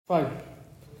Fine.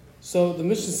 So the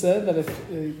Mishnah said that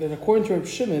that according to Reb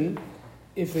Shimon,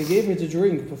 if they gave her to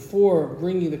drink before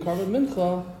bringing the Karban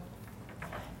Mincha,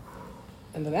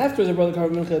 and then after they brought the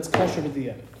Karban Mincha, it's kosher with the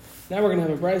Yevit. Now we're going to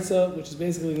have a brisa, which is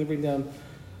basically going to bring down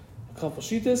a couple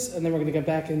shittas, and then we're going to get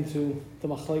back into the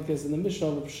machlekes and the Mishnah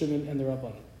of Reb Shimon and the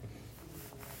Rabban.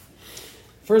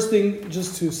 First thing,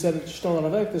 just to set it shtal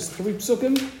aravek, there's 3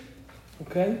 psukim.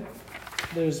 Okay,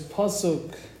 there's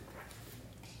pasuk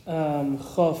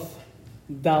Chof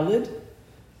Dalid,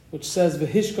 which says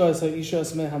V'hishka es ha'isha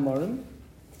es mei hamarim.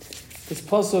 There's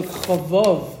pasuk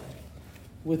Chavav,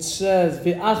 which says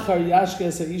V'achar yashke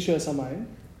es ha'isha es hamayim.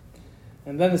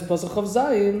 And then there's pasuk Chav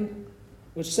Zayin,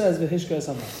 which says V'hishka es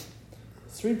hamayim.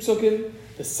 3 psukim.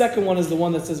 The second one is the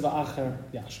one that says V'achar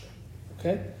yashke.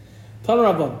 Okay, Tana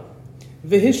Rabban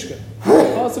V'hishka.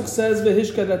 Pasuk says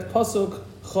V'hishka, that pasuk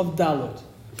Chav Dalid.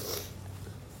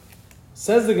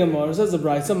 Says the Gemara, says the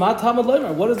Brayso, Ma Tamad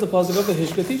Leimer. What is the pasuk of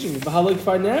V'hishka teaching me? B'haloi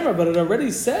Kfar Ne'emar, but it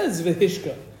already says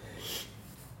V'hishka.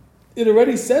 It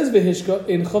already says V'hishka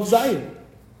in Chav Zayin.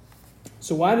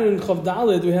 So why did in Chav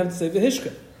Dalid we have to say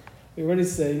V'hishka? We already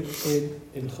say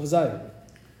in Chav Zayin.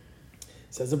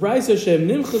 Says the Brayso, Shem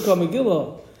Nimchaka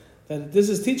Megillah, that this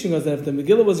is teaching us that if the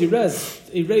Megillah was erased,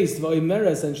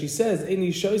 V'oimeres, and she says, Eini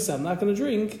Shoisa, I'm not going to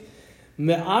drink,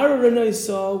 Me'ara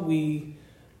Renoisa, we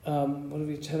how do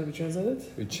we translate it?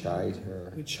 We chide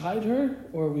her. We chide her,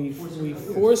 or we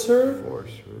force her.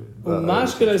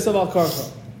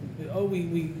 Oh, we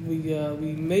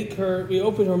make her. We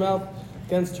open her mouth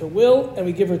against her will, and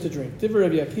we give her to drink. Divrei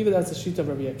Rabbi Akiva. That's the sheet of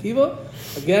Rabbi Akiva.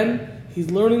 Again,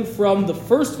 he's learning from the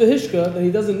first v'hishka that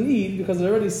he doesn't need because it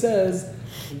already says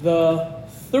the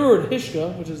third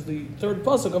hishka, which is the third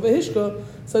pasuk of a hishka.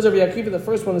 Says Rabbi Akiva. The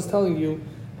first one is telling you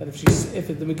that if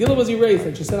the Megillah was erased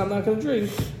and she said, I'm not going to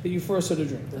drink, that you force her to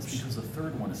drink. That's because the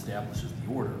third one establishes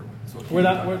the order. So we're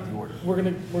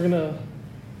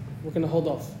gonna hold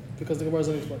off because the Gemara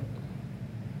doesn't explain.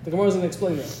 The Gemara doesn't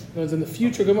explain that. Because in the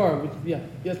future Gemara,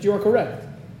 yes, you are correct.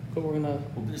 But we're gonna.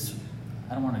 Well, this,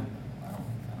 I don't want to.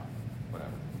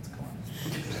 Whatever. Let's go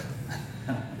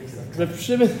on.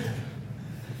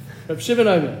 Reb Shimon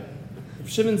Omer. Reb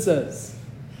Shimon says,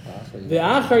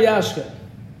 Ve'achar yashke.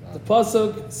 The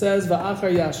pasuk says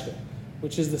Va'achar yashke,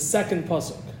 which is the second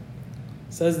pasuk.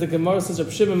 Says the Gemara, says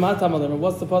Reb Shimon Matam Alim.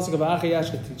 What's the pasuk of Va'achar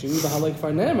yashke teaching? V'halei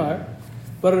Kfar Ne'emar,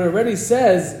 but it already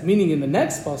says, meaning in the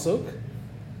next pasuk,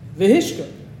 V'hishka,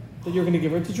 that you're going to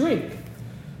give her to drink.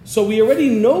 So we already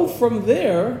know from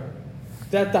there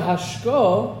that the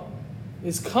hashka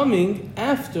is coming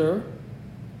after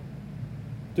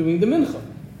doing the mincha.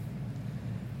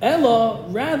 Ella,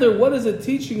 rather, what is it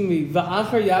teaching me?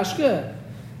 Va'achar yashke.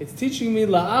 It's teaching me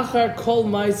la'achar kol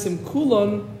ma'asim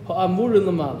kulon ha'amurin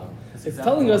l'mala. It's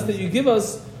telling us that you give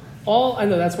us all. I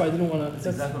know that's why I didn't want to. That's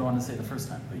exactly what I wanted to say the first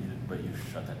time, but you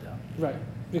shut that down. Right,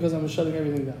 because I'm shutting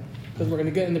everything down. Because we're going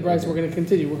to get in the Bryce, we're going to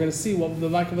continue. We're going to see what the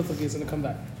Makavitzaki is going to come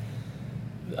back.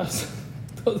 It's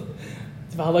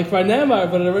like Kfar Ne'emar,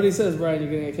 but it already says, Brian,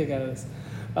 you're going to get a kick out of this.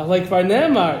 Like Kfar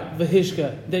Ne'emar, the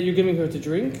hishka that you're giving her to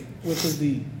drink, which is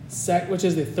the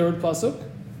third pasuk.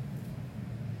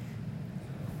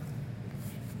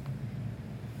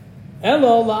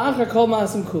 Elo la'achar kol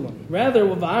ma'asim kulam. Rather,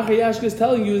 what Va'achar Yashke is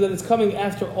telling you that it's coming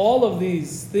after all of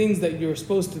these things that you're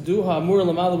supposed to do, ha'amur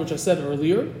l'mala, which I said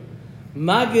earlier.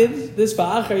 Magid, this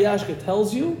Va'achar Yashke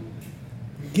tells you,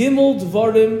 Gimel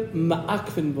dvarim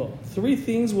ma'akvin bo. 3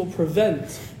 things will prevent,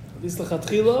 at least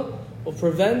l'chatchila, will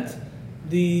prevent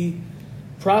the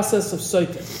process of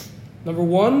soita. Number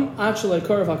 1, achelei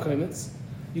karav ha'komitz.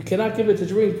 You cannot give it to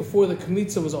drink before the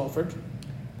kmitza was offered.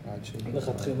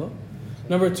 L'chatchila.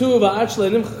 Number 2,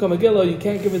 va'achelei nimchaka megillah. You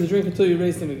can't give it to drink until you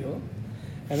raise the megillah.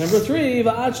 And number 3,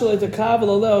 va'achelei tekavel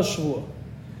aleh shvua.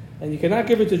 And you cannot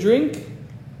give it to drink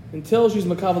until she's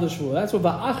makavel the shvua. That's what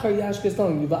va'achar yashke is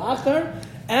telling you. Va'achar,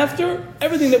 after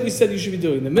everything that we said you should be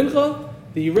doing. The mincha,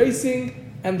 the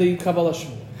erasing, and the kabbalah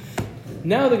shvua.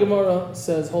 Now the Gemara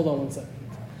says, hold on one second.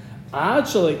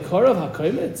 Achelei karav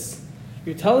ha'komitz.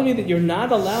 You're telling me that you're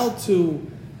not allowed to...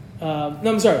 No,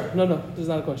 I'm sorry. No, this is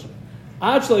not a question.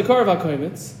 Achelei karav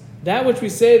ha'komitz. That which we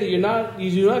say that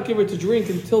you do not give her to drink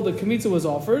until the kmitza was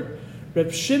offered.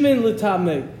 Reb Shimon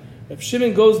l'tamei. Reb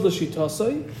Shimon goes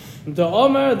l'shitosai. The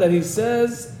Omar that he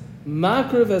says,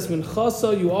 Makriv es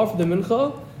minchasa, you offer the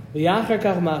mincha, v'yachar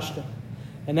kach mashka.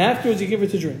 And afterwards you give her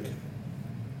to drink.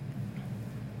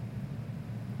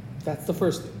 That's the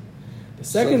first thing. The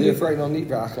second so therefore I don't need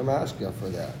v'achar mashka for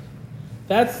that.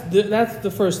 That's the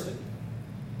first thing.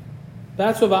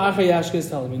 That's what Va'achar Yashke is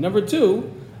telling me. Number 2,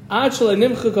 Achelei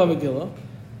nimchaka megillah.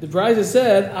 The Brisa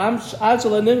said,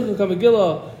 Achelei nimchaka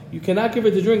megillah. you cannot give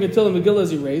her to drink until the Megillah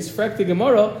is erased. Frek the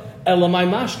Gemara, elamai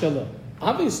mashkala.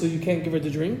 Obviously, you can't give her to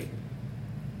drink.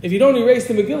 If you don't erase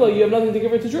the Megillah, you have nothing to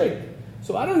give her to drink.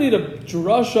 So I don't need a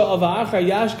drasha of Achar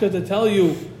Yashka to tell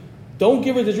you, don't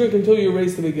give her to drink until you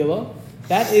erase the Megillah.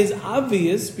 That is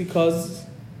obvious because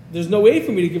there's no way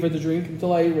for me to give her to drink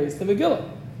until I erase the Megillah.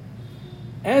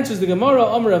 Answers the Gemara,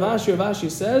 Amar Rav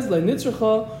Ashi says,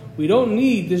 we don't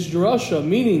need this drasha,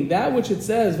 meaning that which it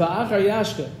says, Va'achar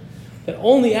Yashka, that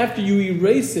only after you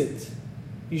erase it,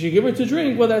 you should give her to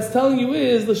drink. What that's telling you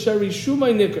is,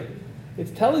 L'sharishumai nikr.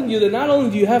 It's telling you that not only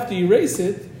do you have to erase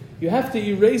it, you have to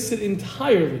erase it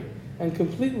entirely and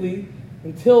completely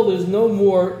until there's no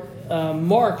more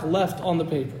mark left on the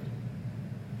paper.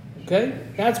 Okay?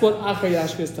 That's what Achar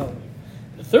Yashka is telling you.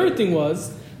 The third thing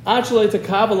was, Achalei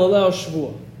Takabal Aleo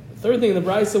Shvua. The third thing in the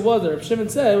Brisa was, that Reb Shimon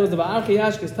said, was the Achar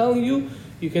Yashka is telling you,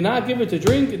 you cannot give her to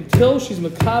drink until she's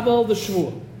Makabal the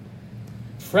Shvua.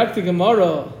 Frek the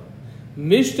Gemara,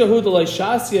 Mishtahu D'Lei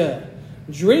Shasya.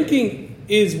 Drinking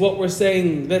is what we're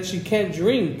saying that she can't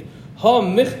drink. Ha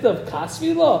michtav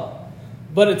kasvila.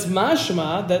 But it's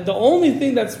mashma that the only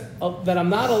thing that I'm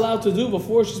not allowed to do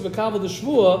before she's makabel the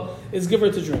shvua is give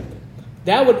her to drink.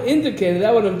 That would indicate,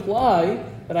 that would imply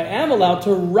that I am allowed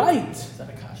to write. Is that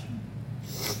a kasha?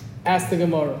 Ask the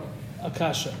Gemara,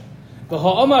 Akasha.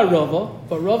 V'ha'amar Rava,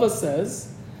 but Rava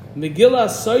says, Megillah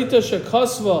Saita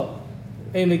Shekosva,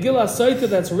 a Megillah Saita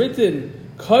that's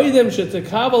written, Koidem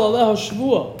Shetekabel Aleha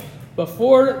Shvua,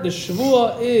 before the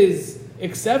Shvua is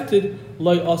accepted,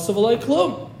 Loi Osav Loi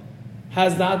Klum,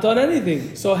 has not done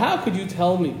anything. So how could you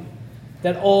tell me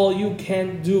that all you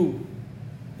can do,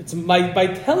 it's by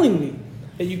telling me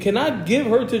that you cannot give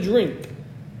her to drink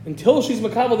until she's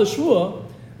Makabel the Shvua,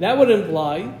 that would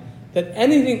imply that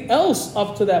anything else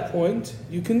up to that point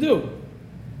you can do.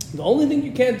 The only thing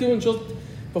you can't do until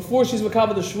before she's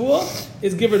Makabel the Shvua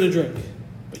is give her to drink.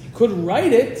 But you could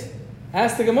write it.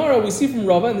 Ask the Gemara, we see from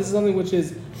Rava, and this is something which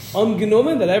is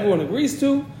ungenommen, that everyone agrees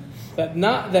to, that in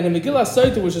Megillah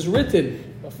Saita, which is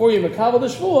written before you Makabel the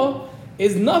Shvua,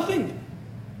 is nothing.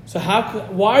 So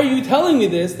why are you telling me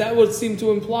this? That would seem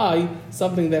to imply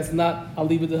something that's not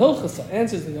Aliba de Hilchasa.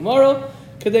 Answers the Gemara,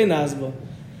 Kadei Nazba.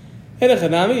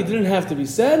 Henechanami, it didn't have to be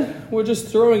said. We're just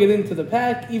throwing it into the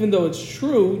pack, even though it's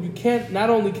true. You can't. Not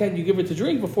only can't you give her to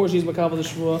drink before she's Makabel the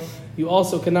Shvua, you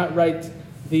also cannot write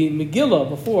the Megillah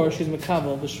before she's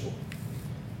Makabel the Shvua.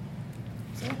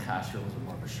 So kasha was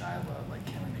more of a shaila, like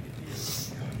can we make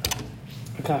it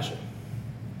be Akasha.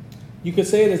 You could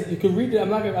say it as, you could read it.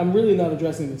 I'm really not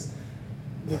addressing this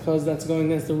because that's going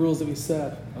against the rules that we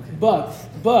set. Okay.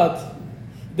 But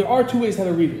there are two ways how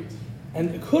to read it, and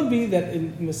it could be that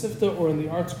in Mesivta or in the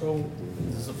Art Scroll.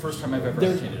 This is the first time I've ever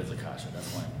seen it as a kasha.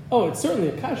 That's why. Oh, it's certainly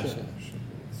a kasha.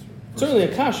 Certainly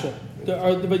a kasha.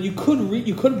 But you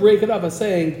could break it up by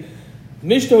saying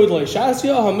Mishtahud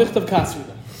Leishasya HaMichtav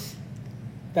Kasvida.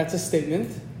 That's a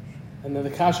statement, and then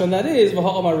the kasha on that is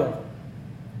V'ha'amar Rav.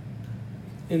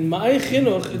 In my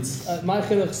chinuch, my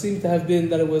chinuch seemed to have been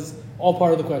that it was all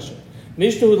part of the question.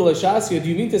 Mishtahud Leishasya. Do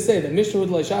you mean to say that Mishtahud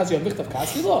Leishasya HaMichtav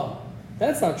Kasvida?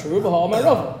 That's not true. V'ha'amar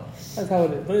Rav. That's how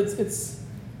it is. But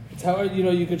it's how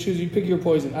you could choose. You pick your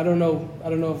poison. I don't know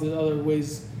if there's other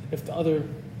ways. If the other,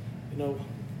 I don't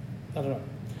know.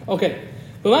 Okay,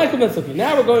 but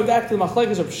now we're going back to the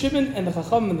machlekes of Shimon and the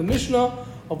Chacham and the Mishnah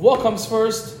of what comes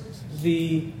first,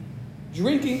 the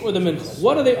drinking or the mincha.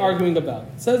 What are they arguing about?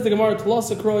 It says the Gemara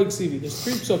Tlosa Kroig Sivi. There's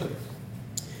three psukim.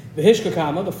 The Hishka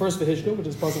Kama, the first Vehishka, which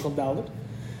is pasuk of Dalit.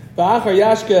 The Achar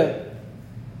Yashka,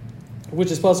 which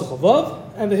is pasuk of Vav,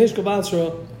 and the Hishka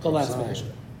Basra, the last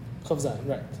Vehishka. Chav Zayin,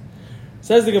 right.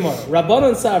 Says the Gemara,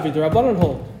 Rabbanan Savri, the Rabbanan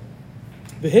hold.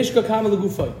 The Hishka Kama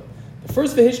Legufay. The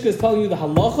first Vehishka is telling you the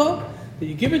halacha that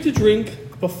you give her to drink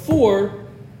before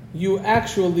you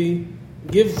actually do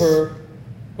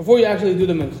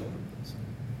the mincha.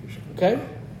 Okay?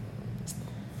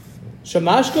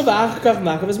 Shamashka v'achkav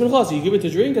makav es mincha. So you give it to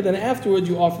drink, and then afterwards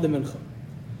you offer the mincha.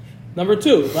 Number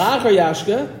two, v'achar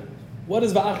yashka. What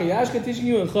is v'achar yashka teaching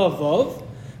you in Chavav?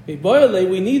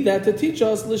 We need that to teach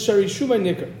us l'sharishumay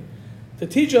nikr. To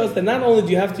teach us that not only do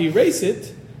you have to erase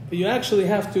it, but you actually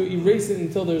have to erase it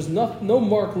until there's no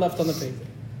mark left on the paper.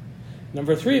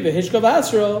 Number three, v'hishka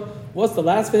v'asra. What's the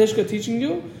last v'hishka teaching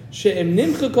you? She'em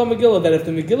nimcha kol Megillah, that if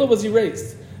the Megillah was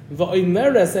erased,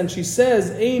 v'oimeres, and she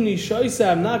says, Eini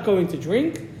shoysa, I'm not going to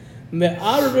drink,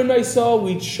 me'ar renaisa,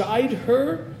 we chide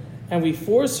her, and we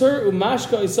force her,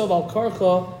 umashka isav al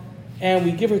karcha, and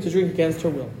we give her to drink against her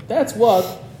will. That's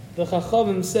what the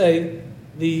Chachavim say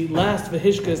the last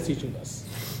v'hishka is teaching us.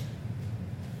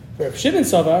 Reb Shimon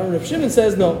Savar, Reb Shimon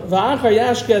says no. V'achar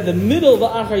Yashka, the middle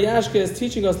v'achar Yashka is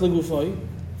teaching us legufoi.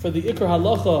 for the Ikar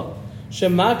Halacha,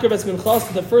 Shemakar Ves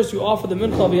Minchas, that first you offer the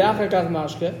Mincha v'yachar kach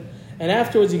mashke, and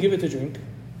afterwards you give it to drink.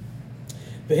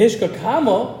 V'hishka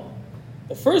Kamo,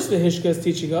 the first V'hishka is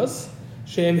teaching us,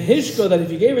 Shem Hishka, that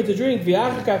if you gave it to drink,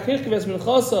 v'yachar kach hichka ves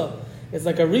minchasa, it's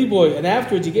like a reboy, and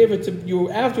afterwards you gave it to you.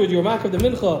 Afterwards you were makar the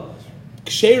mincha,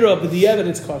 ksheira b'di'evet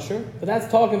it's kosher, but that's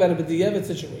talking about a b'di'evet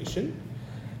situation.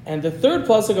 And the third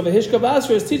pasuk of a Hishka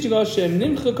Basra is teaching us Shem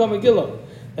Nimcha Megillah,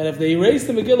 that if they erase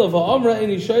the Megillah va'amra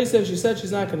any shaisa, she said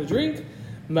she's not going to drink.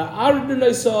 Ma'ar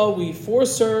b'naisa, we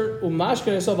force her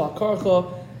umashka naisa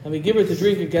v'akarcha, and we give her to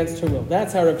drink against her will.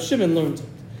 That's how Reb Shimon learned it.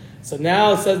 So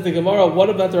now says the Gemara, what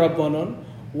about the Rabbanon?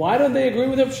 Why don't they agree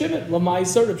with Reb Shimon?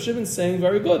 Lamaisa, Reb Shimon's saying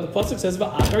very good. The pasuk says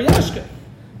va'achar yashka.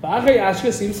 Va'achar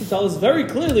yashka seems to tell us very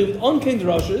clearly with unkind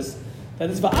drushes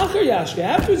that it's va'achar yashka.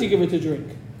 Afterwards you give her to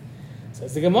drink.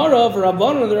 Says the Gemara of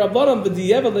Rabbanon, the Rabbanon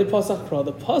b'di'evet le pasach kra.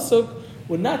 The pasuk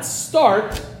would not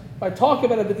start by talking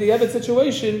about a b'di'evet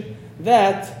situation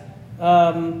that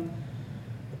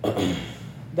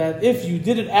that if you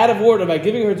did it out of order by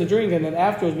giving her to drink and then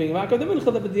afterwards being makar the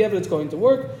mincha, that b'di'evet it's going to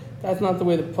work. That's not the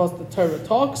way the Torah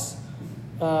talks,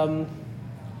 and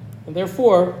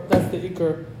therefore that's the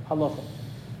ikar halacha.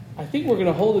 I think we're going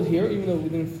to hold it here, even though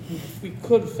we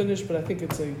could finish, but I think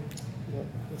it's a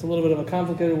little bit of a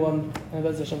complicated one. And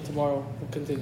Bez Hashem tomorrow we'll continue.